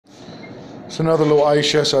It's another little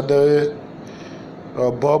ice chest I did.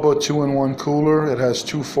 Bubba 2-in-1 cooler. It has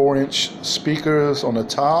two 4-inch speakers on the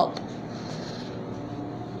top.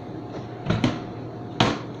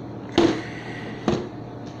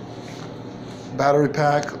 Battery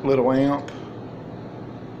pack, little amp.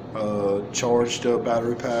 Charged up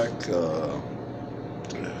battery pack.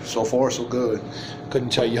 So far so good. Couldn't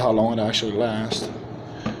tell you how long it actually lasts.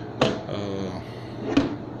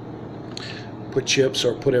 Put chips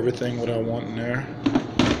or put everything what I want in there.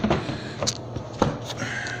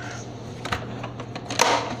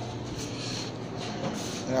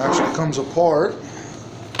 It actually comes apart.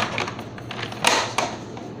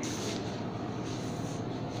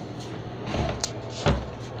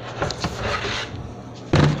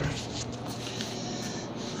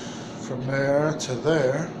 From there to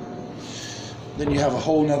there. Then you have a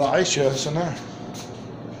whole nother ice chest in there.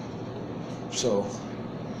 So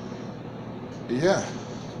yeah,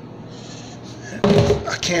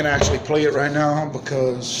 I can't actually play it right now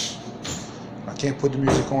because I can't put the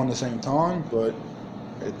music on at the same time, but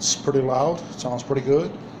it's pretty loud. It sounds pretty good.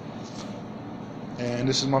 And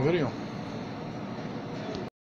this is my video.